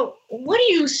 what do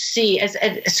you see as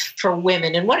for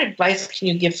women, and what advice can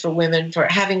you give for women for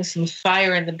having some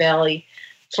fire in the belly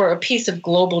for a piece of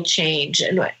global change?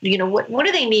 And, what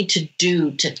do they need to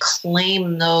do to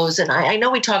claim those? And I know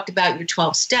we talked about your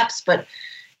 12 steps, but,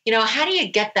 how do you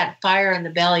get that fire in the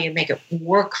belly and make it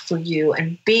work for you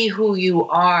and be who you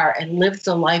are and live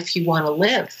the life you want to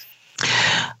live?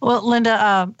 Well,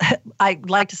 Linda, I'd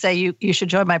like to say you should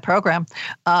join my program.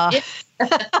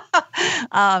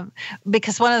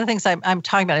 Because one of the things I'm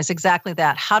talking about is exactly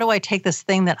that. How do I take this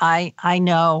thing that I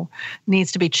know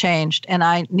needs to be changed and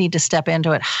I need to step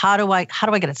into it? How do I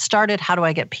get it started? How do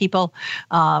I get people?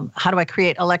 How do I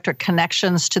create electric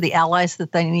connections to the allies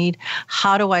that they need?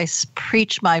 How do I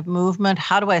preach my movement?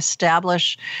 How do I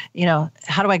establish,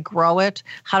 how do I grow it?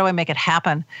 How do I make it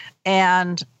happen?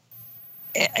 And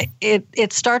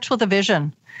it starts with a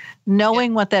vision.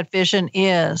 Knowing what that vision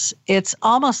is, it's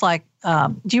almost like,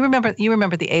 do you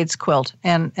remember the AIDS quilt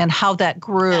and how that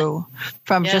grew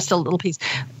from just a little piece?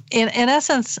 In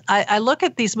essence, I look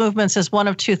at these movements as one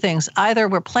of two things. Either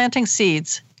we're planting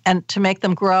seeds and to make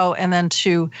them grow and then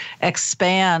to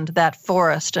expand that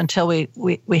forest until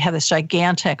we have this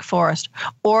gigantic forest,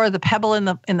 or the pebble in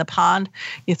the pond,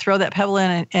 you throw that pebble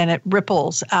in and it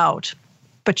ripples out.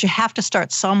 But you have to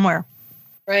start somewhere.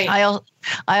 Right.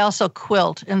 I also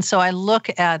quilt, and so I look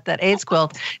at that AIDS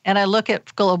quilt, and I look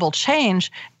at global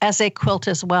change as a quilt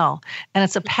as well. And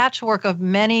it's a patchwork of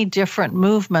many different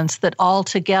movements that all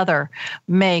together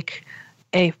make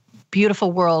a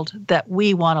beautiful world that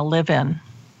we want to live in.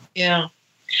 Yeah.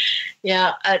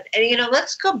 Yeah.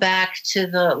 Let's go back to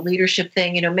the leadership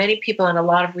thing. Many people, and a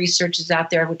lot of research is out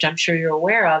there, which I'm sure you're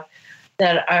aware of,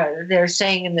 they're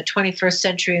saying in the 21st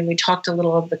century, and we talked a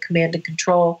little of the command and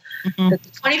control, that the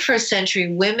 21st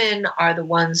century, women are the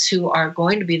ones who are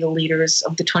going to be the leaders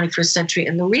of the 21st century.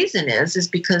 And the reason is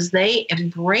because they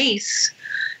embrace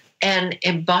and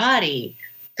embody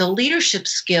the leadership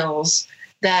skills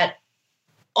that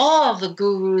all the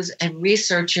gurus and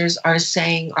researchers are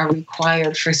saying are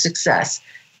required for success: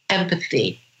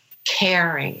 empathy,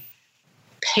 caring,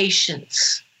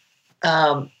 patience,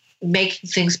 making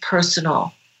things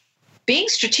personal, being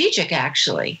strategic,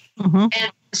 actually.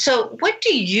 And so what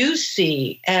do you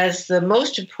see as the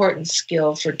most important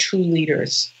skill for true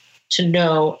leaders to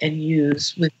know and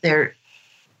use with their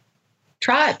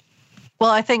tribe? Well,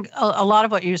 I think a lot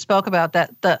of what you spoke about,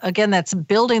 that's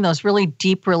building those really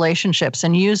deep relationships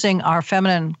and using our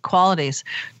feminine qualities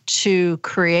to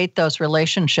create those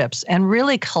relationships and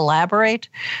really collaborate,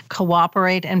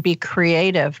 cooperate, and be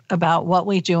creative about what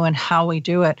we do and how we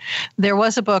do it. There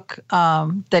was a book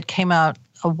that came out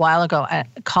a while ago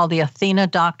called The Athena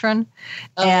Doctrine,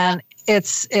 and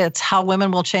it's how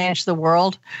women will change the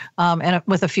world, and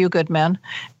with a few good men,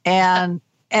 and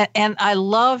I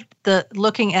loved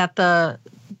looking at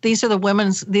these are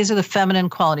the feminine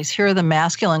qualities. Here are the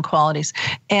masculine qualities.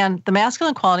 And the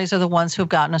masculine qualities are the ones who have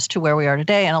gotten us to where we are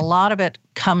today. And a lot of it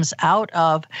comes out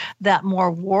of that more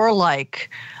warlike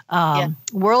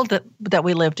world that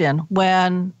we lived in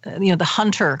when, the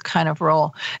hunter kind of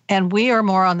role. And we are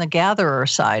more on the gatherer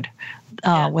side.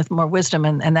 With more wisdom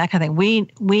and that kind of thing.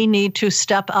 We need to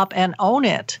step up and own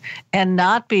it and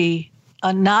not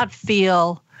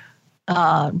feel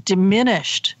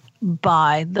diminished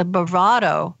by the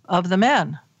bravado of the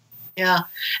men. Yeah.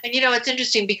 And, it's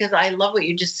interesting because I love what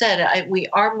you just said. We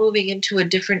are moving into a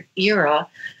different era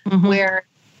where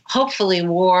hopefully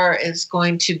war is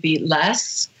going to be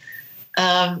less,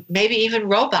 maybe even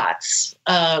robots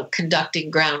conducting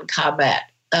ground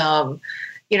combat. And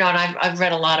I've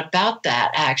read a lot about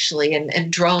that, actually,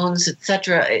 and drones, et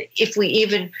cetera. If we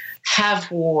even have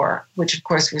war, which, of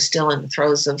course, we're still in the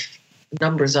throes of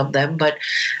numbers of them, but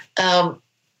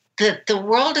the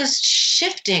world is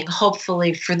shifting,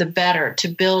 hopefully, for the better to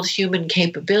build human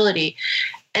capability,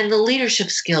 and the leadership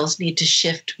skills need to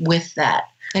shift with that.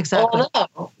 Exactly.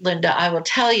 Although, Linda, I will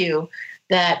tell you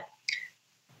that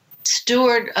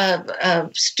steward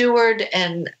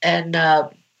and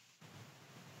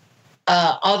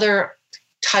other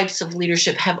types of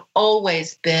leadership have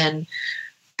always been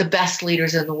the best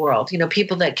leaders in the world.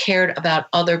 People that cared about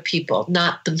other people,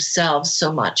 not themselves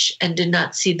so much, and did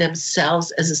not see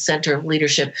themselves as a center of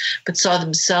leadership, but saw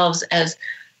themselves as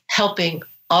helping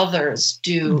others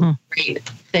do great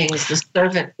things. The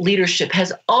servant leadership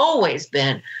has always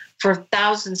been, for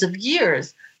thousands of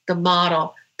years, the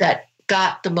model that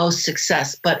got the most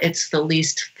success, but it's the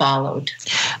least followed.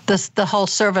 The whole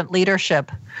servant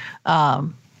leadership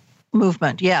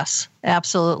movement, yes,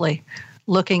 absolutely.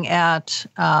 Looking at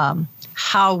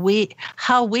how we,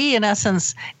 in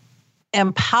essence,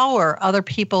 empower other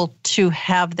people to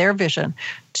have their vision,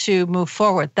 to move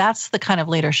forward. That's the kind of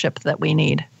leadership that we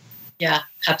need. Yeah,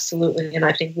 absolutely. And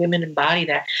I think women embody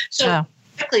that. So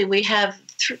quickly, we have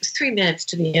 3 minutes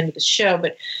to the end of the show.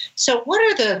 But so what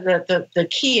are the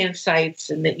key insights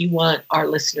and that you want our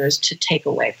listeners to take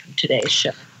away from today's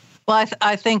show? Well,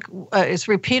 I think it's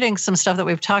repeating some stuff that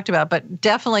we've talked about, but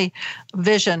definitely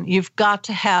vision. You've got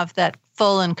to have that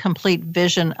full and complete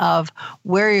vision of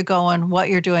where you're going, what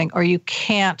you're doing, or you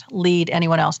can't lead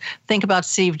anyone else. Think about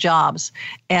Steve Jobs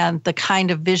and the kind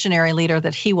of visionary leader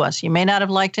that he was. You may not have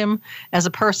liked him as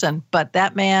a person, but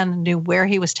that man knew where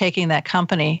he was taking that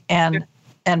company and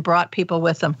brought people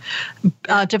with them.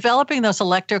 Developing those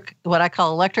what I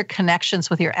call electric connections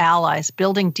with your allies,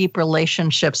 building deep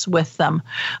relationships with them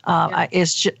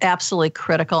is absolutely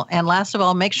critical. And last of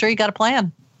all, make sure you got a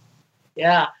plan.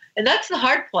 Yeah. And that's the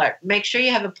hard part. Make sure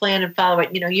you have a plan and follow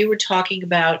it. You were talking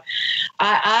about,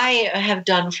 I have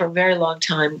done for a very long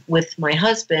time with my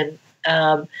husband,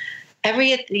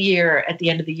 every at the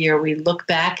end of the year, we look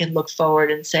back and look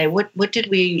forward and say, what did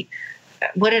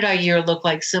our year look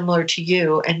like similar to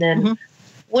you? And then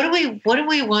what do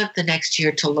we want the next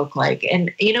year to look like?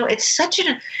 And, it's such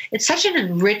an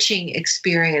enriching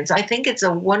experience. I think it's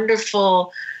a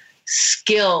wonderful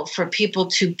skill for people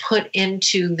to put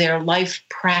into their life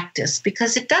practice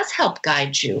because it does help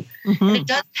guide you and it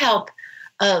does help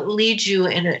lead you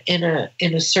in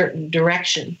a certain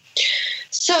direction.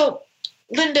 So,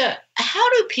 Linda, how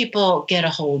do people get a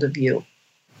hold of you?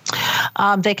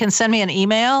 They can send me an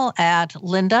email at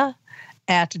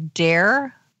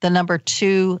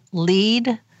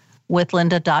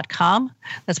linda@lead2leadwithlinda.com.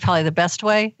 That's probably the best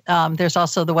way. There's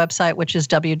also the website, which is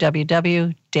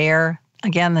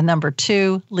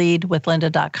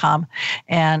www.2leadwithlinda.com.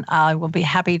 And I will be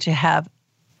happy to have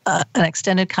an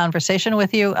extended conversation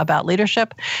with you about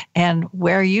leadership and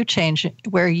where you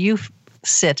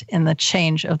sit in the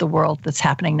change of the world that's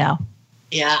happening now.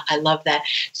 Yeah, I love that.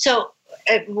 So,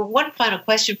 one final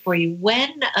question for you.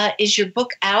 When is your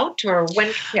book out, or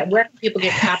when can people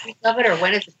get copies of it, or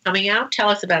when is it coming out? Tell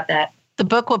us about that. The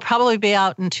book will probably be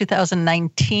out in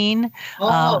 2019.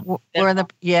 We're in the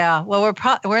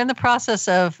process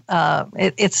of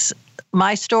it's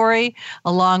my story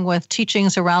along with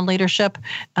teachings around leadership,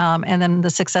 and then the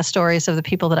success stories of the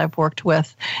people that I've worked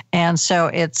with, and so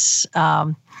it's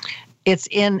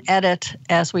in edit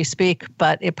as we speak,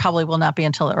 but it probably will not be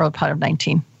until the early part of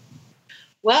 19.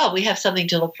 Well, we have something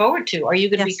to look forward to. Are you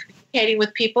going to be communicating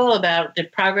with people about the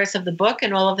progress of the book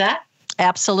and all of that?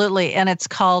 Absolutely. And it's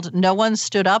called No One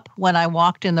Stood Up When I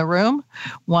Walked in the Room,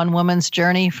 One Woman's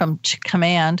Journey from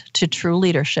Command to True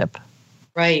Leadership.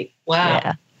 Right. Wow.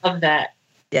 Yeah. Love that.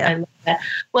 Yeah. I love that.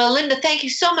 Well, Linda, thank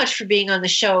you so much for being on the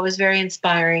show. It was very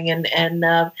inspiring. And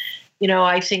I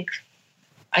think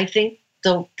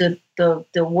the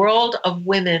world of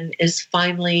women is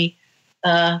finally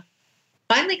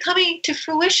coming to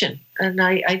fruition. And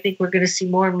I think we're going to see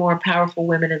more and more powerful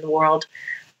women in the world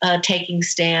taking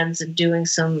stands and doing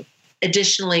some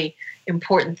additionally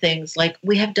important things like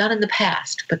we have done in the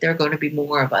past, but there are going to be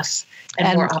more of us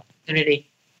and more opportunity.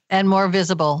 And more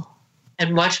visible.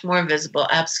 And much more visible,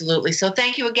 absolutely. So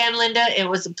thank you again, Linda. It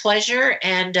was a pleasure,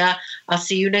 and I'll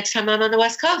see you next time I'm on the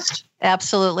West Coast.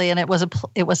 Absolutely, and it was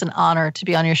an honor to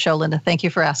be on your show, Linda. Thank you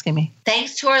for asking me.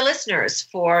 Thanks to our listeners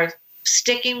for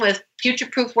sticking with Future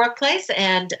Proof Workplace,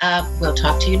 and we'll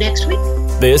talk to you next week.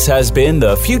 This has been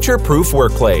the Future Proof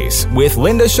Workplace with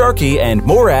Linda Sharkey and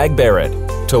Morag Barrett.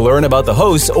 To learn about the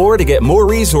hosts or to get more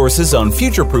resources on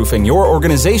future-proofing your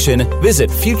organization,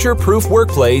 visit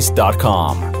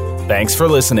futureproofworkplace.com. Thanks for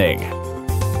listening.